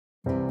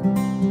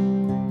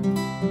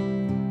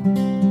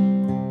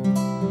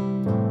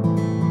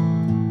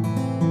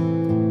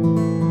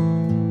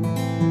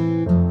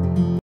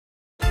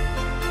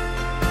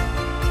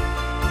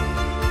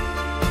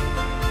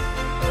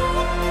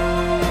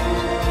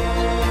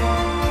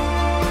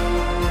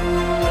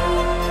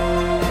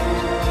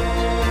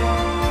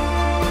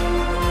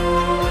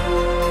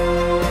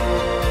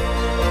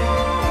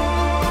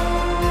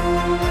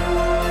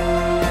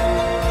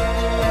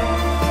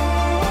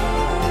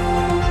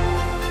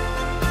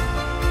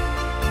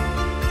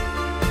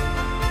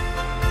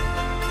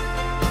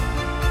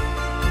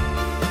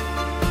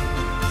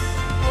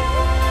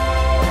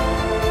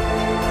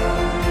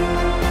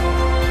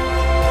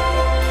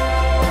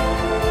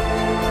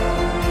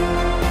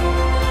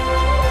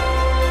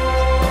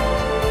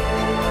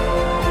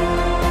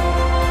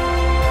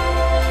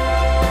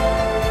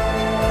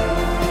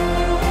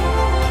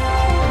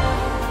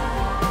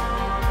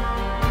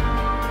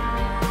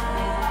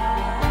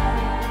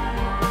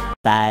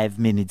5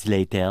 minutes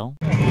later.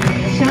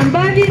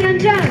 Shambhavi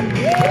Ranjan.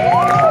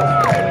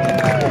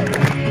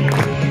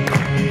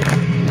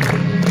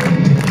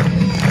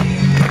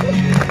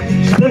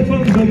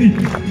 Stefan David.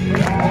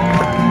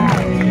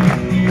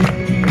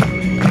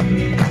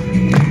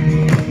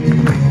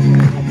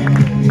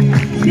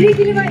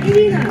 Srigileva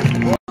Irina.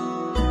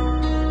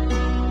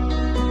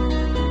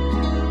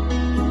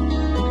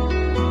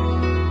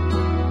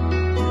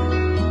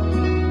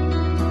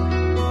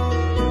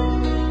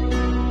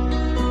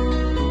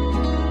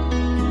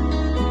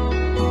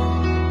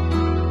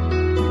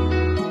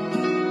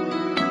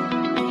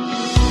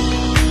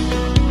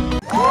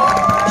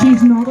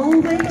 She's not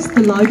always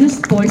the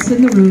loudest voice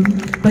in the room,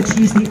 but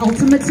she's the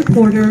ultimate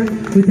supporter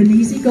with an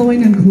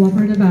easygoing and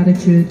cooperative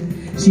attitude.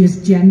 She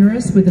is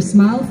generous with a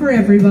smile for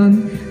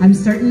everyone and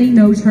certainly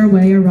knows her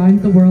way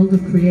around the world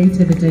of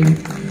creativity.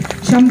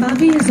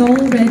 Shambhavi is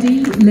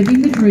already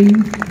living the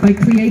dream by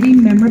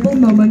creating memorable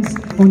moments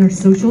on her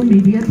social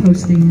media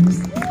postings.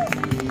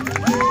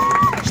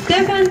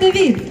 Stefan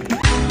David.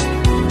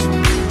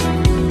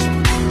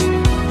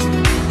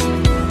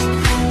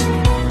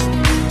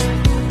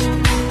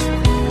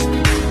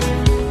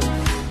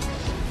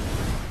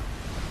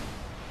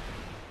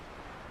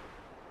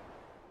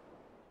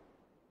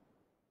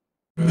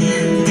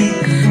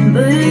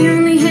 But I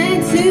only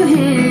had 2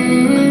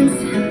 hands.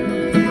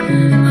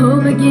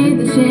 Hope I get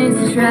the chance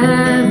to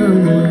travel.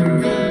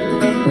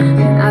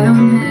 I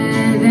don't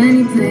have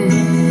any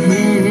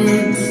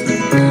plans.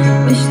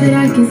 Wish that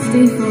I could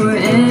stay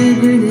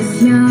forever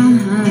this young.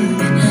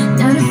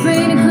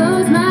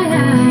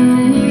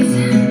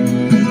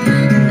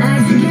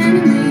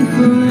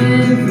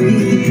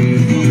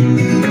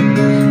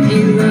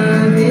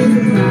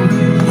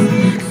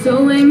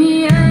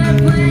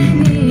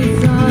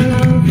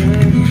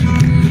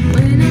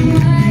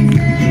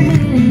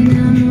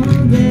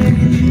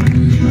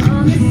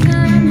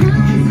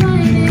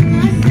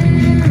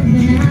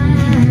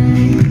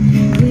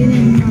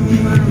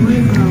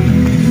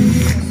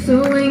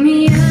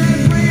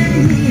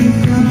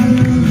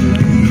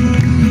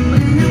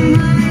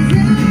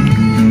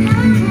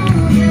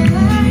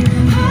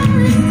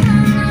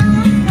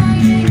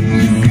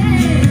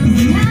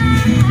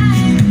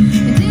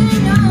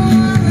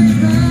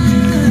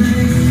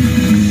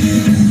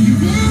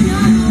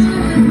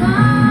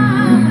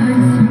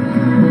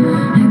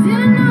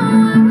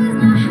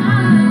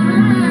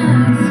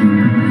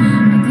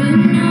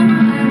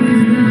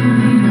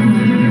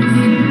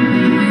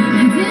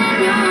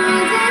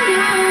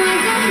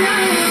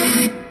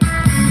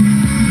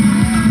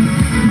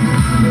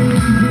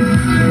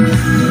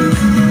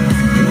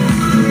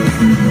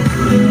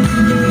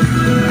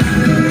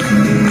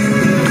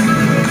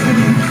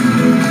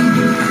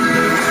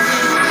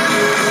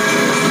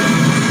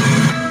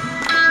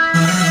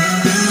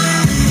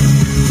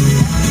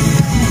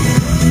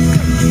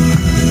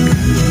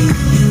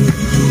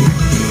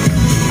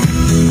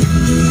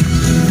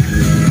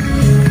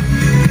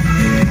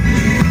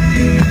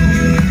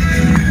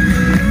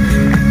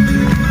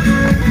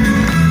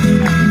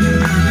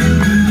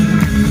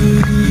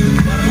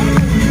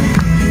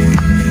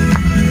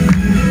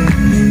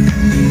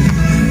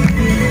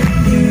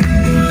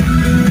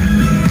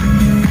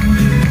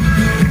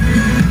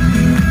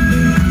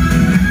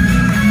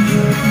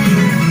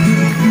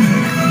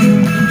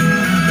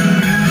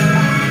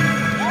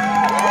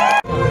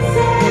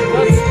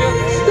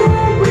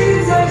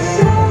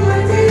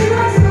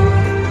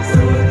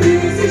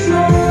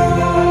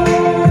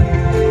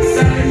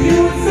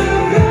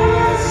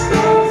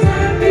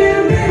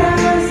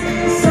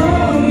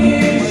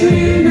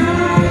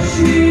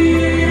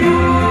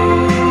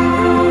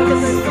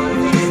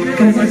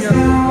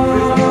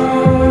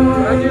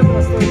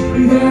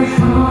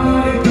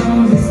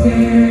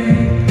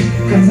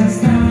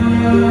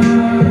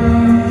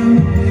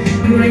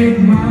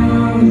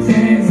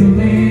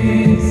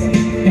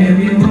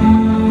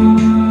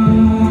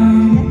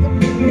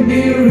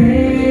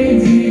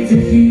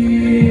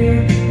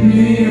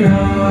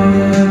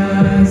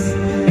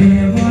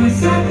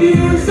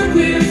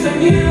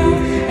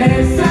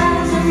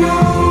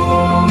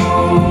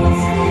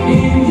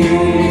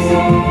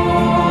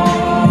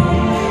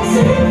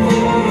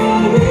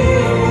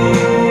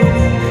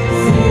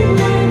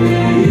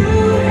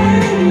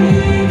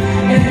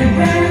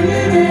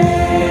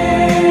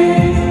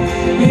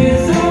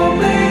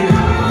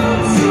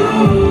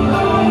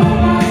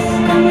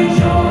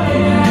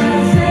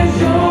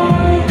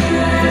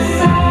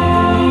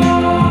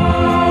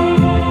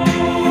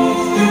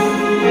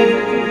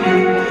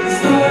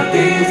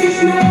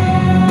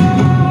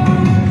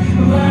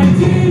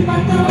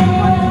 pato.